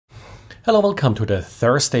Hello, welcome to the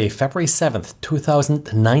Thursday, February 7th,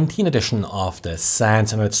 2019 edition of the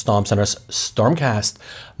SANS Internet Storm Center's Stormcast.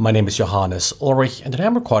 My name is Johannes Ulrich and today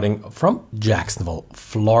I'm recording from Jacksonville,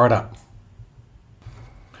 Florida.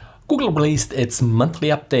 Google released its monthly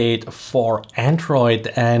update for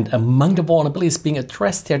Android, and among the vulnerabilities being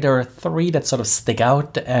addressed here, there are three that sort of stick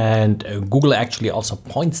out, and Google actually also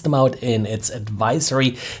points them out in its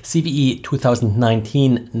advisory CVE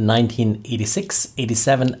 2019-1986,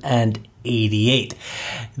 87, and 88.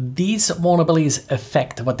 These vulnerabilities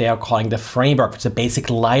affect what they are calling the framework, the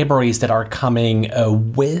basic libraries that are coming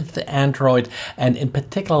with Android, and in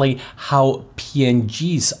particularly how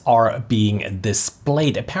PNGs are being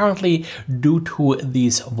displayed. Apparently, due to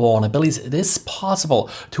these vulnerabilities, it is possible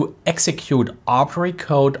to execute arbitrary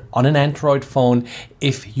code on an Android phone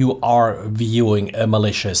if you are viewing a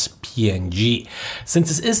malicious PNG. Since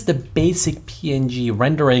this is the basic PNG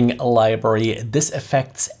rendering library, this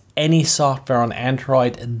affects any software on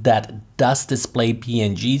Android that does display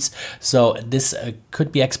PNGs. So this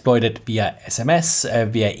could be exploited via SMS,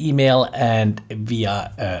 via email, and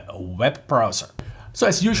via a web browser. So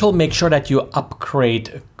as usual, make sure that you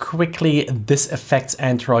upgrade quickly. This affects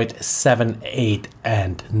Android 7, 8,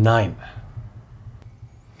 and 9.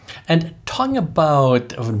 And talking about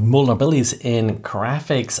vulnerabilities in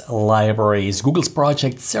graphics libraries, Google's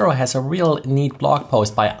Project Zero has a real neat blog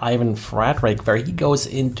post by Ivan Frederick where he goes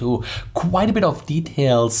into quite a bit of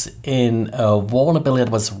details in a vulnerability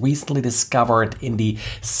that was recently discovered in the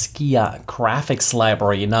Skia graphics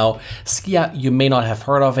library. Now, Skia, you may not have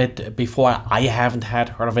heard of it before. I haven't had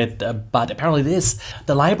heard of it, but apparently it is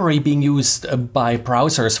the library being used by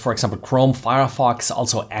browsers. For example, Chrome, Firefox,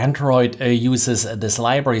 also Android uses this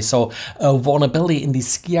library. So a vulnerability in the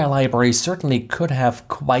Skia library certainly could have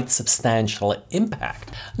quite substantial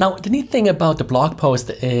impact. Now, the neat thing about the blog post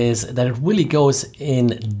is that it really goes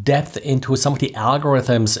in depth into some of the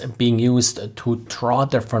algorithms being used to draw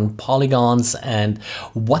different polygons and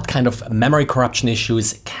what kind of memory corruption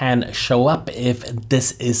issues can show up if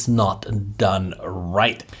this is not done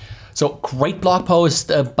right. So great blog post,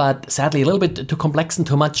 but sadly a little bit too complex and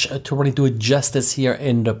too much to really do it justice here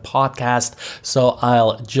in the podcast. So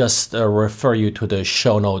I'll just refer you to the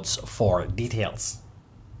show notes for details.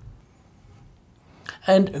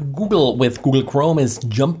 And Google with Google Chrome is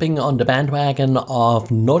jumping on the bandwagon of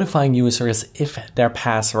notifying users if their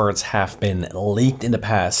passwords have been leaked in the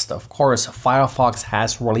past. Of course, Firefox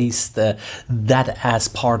has released that as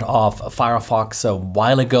part of Firefox a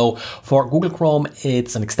while ago. For Google Chrome,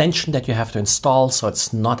 it's an extension that you have to install, so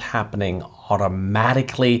it's not happening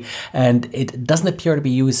automatically, and it doesn't appear to be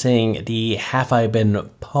using the Have I Been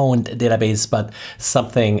Pwned database, but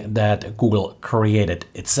something that Google created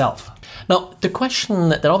itself. Now, the question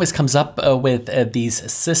that always comes up with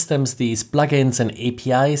these systems, these plugins and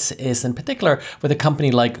APIs is in particular with a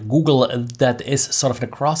company like Google that is sort of the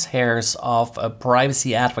crosshairs of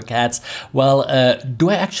privacy advocates. Well, do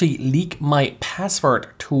I actually leak my password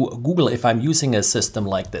to Google if I'm using a system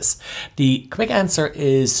like this? The quick answer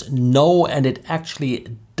is no, and it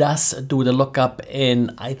actually does do the lookup in,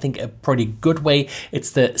 I think, a pretty good way.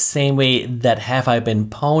 It's the same way that Have I Been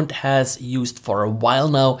Pwned has used for a while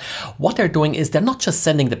now. What they're doing is they're not just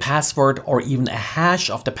sending the password or even a hash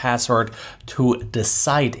of the password to the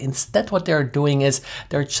site. Instead, what they're doing is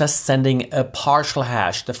they're just sending a partial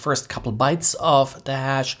hash, the first couple bytes of the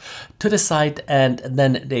hash, to the site, and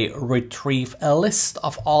then they retrieve a list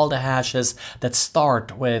of all the hashes that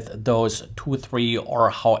start with those 2, 3, or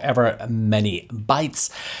however many bytes.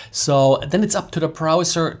 So then it's up to the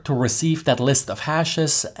browser to receive that list of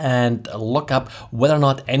hashes and look up whether or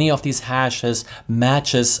not any of these hashes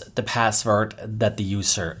matches the password that the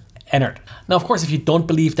user entered. Now, of course, if you don't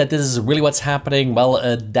believe that this is really what's happening, well,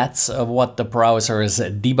 that's what the browser's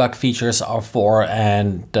debug features are for,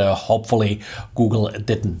 and hopefully Google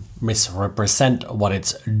didn't misrepresent what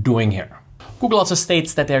it's doing here. Google also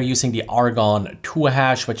states that they're using the Argon 2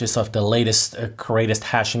 hash, which is sort of the latest, greatest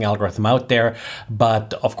hashing algorithm out there.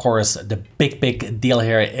 But of course, the big deal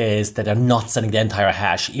here is that they're not sending the entire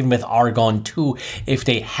hash. Even with Argon 2, if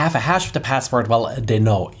they have a hash of the password, well, they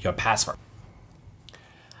know your password.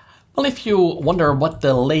 Well, if you wonder what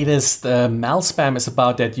the latest malspam is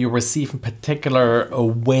about that you receive in particular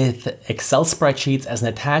with Excel spreadsheets as an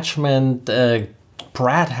attachment,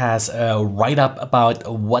 Brad has a write-up about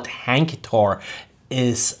what HankyTor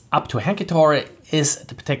is up to. HankyTor is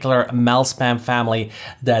the particular Mailspam family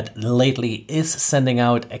that lately is sending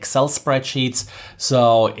out Excel spreadsheets.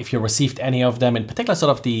 So if you received any of them, in particular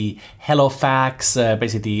sort of the hello fax,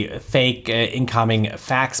 basically the fake incoming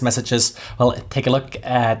fax messages, well, take a look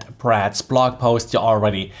at Brad's blog post. You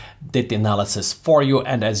already did the analysis for you,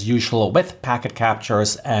 and as usual with packet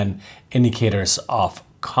captures and indicators of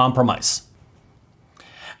compromise.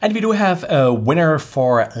 And we do have a winner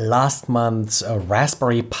for last month's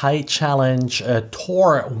Raspberry Pi challenge.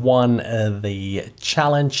 Tor won the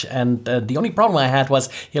challenge, and the only problem I had was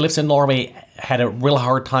he lives in Norway, had a real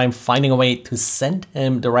hard time finding a way to send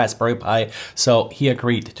him the Raspberry Pi, so he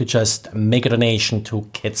agreed to just make a donation to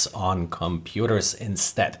Kids on Computers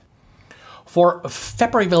instead. For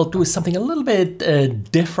February, we'll do something a little bit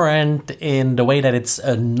different in the way that it's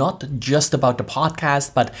not just about the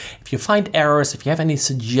podcast, but if you find errors, if you have any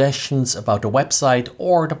suggestions about the website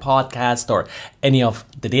or the podcast or any of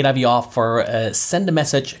the data we offer, send a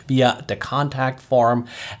message via the contact form.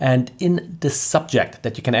 And in the subject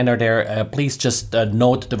that you can enter there, please just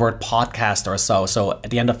note the word podcast or so. So at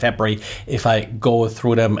the end of February, if I go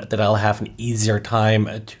through them, that I'll have an easier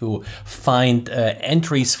time to find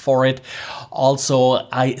entries for it. Also,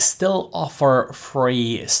 I still offer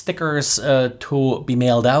free stickers to be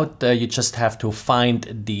mailed out. You just have to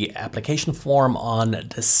find the application form on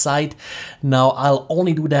the site. Now, I'll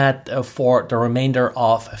only do that for the remainder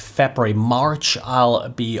of February. March, I'll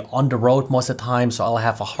be on the road most of the time, so I'll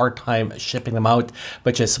have a hard time shipping them out,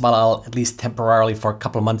 which is why I'll at least temporarily for a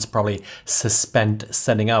couple of months probably suspend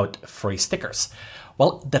sending out free stickers.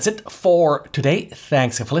 Well, that's it for today.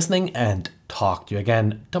 Thanks for listening, and talk to you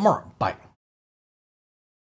again tomorrow. Bye.